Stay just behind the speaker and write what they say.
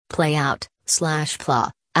Play out,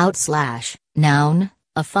 /pla, out/. Noun,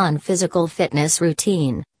 a fun physical fitness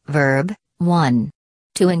routine. Verb, 1.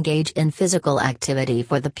 To engage in physical activity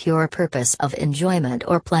for the pure purpose of enjoyment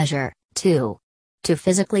or pleasure. 2. To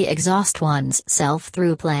physically exhaust one's self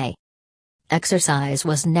through play. Exercise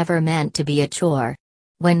was never meant to be a chore.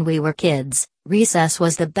 When we were kids, recess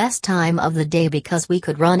was the best time of the day because we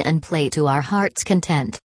could run and play to our heart's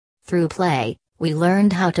content. Through play, we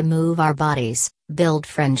learned how to move our bodies, build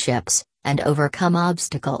friendships, and overcome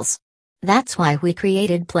obstacles. That's why we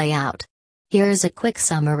created Play Out. Here's a quick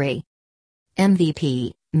summary.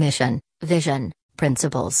 MVP, mission, vision,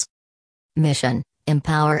 principles. Mission: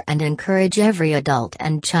 empower and encourage every adult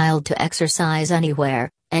and child to exercise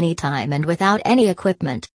anywhere, anytime and without any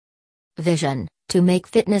equipment. Vision: to make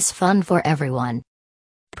fitness fun for everyone.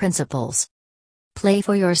 Principles: play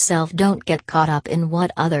for yourself, don't get caught up in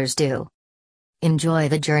what others do. Enjoy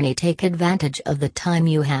the journey, take advantage of the time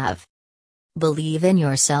you have. Believe in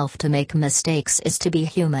yourself, to make mistakes is to be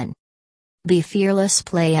human. Be fearless,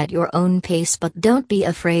 play at your own pace, but don't be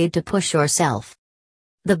afraid to push yourself.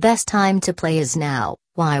 The best time to play is now,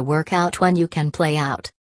 why work out when you can play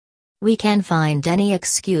out? We can find any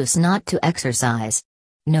excuse not to exercise.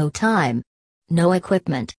 No time. No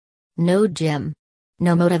equipment. No gym.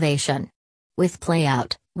 No motivation. With Play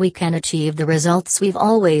Out, we can achieve the results we've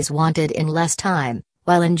always wanted in less time,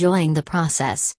 while enjoying the process.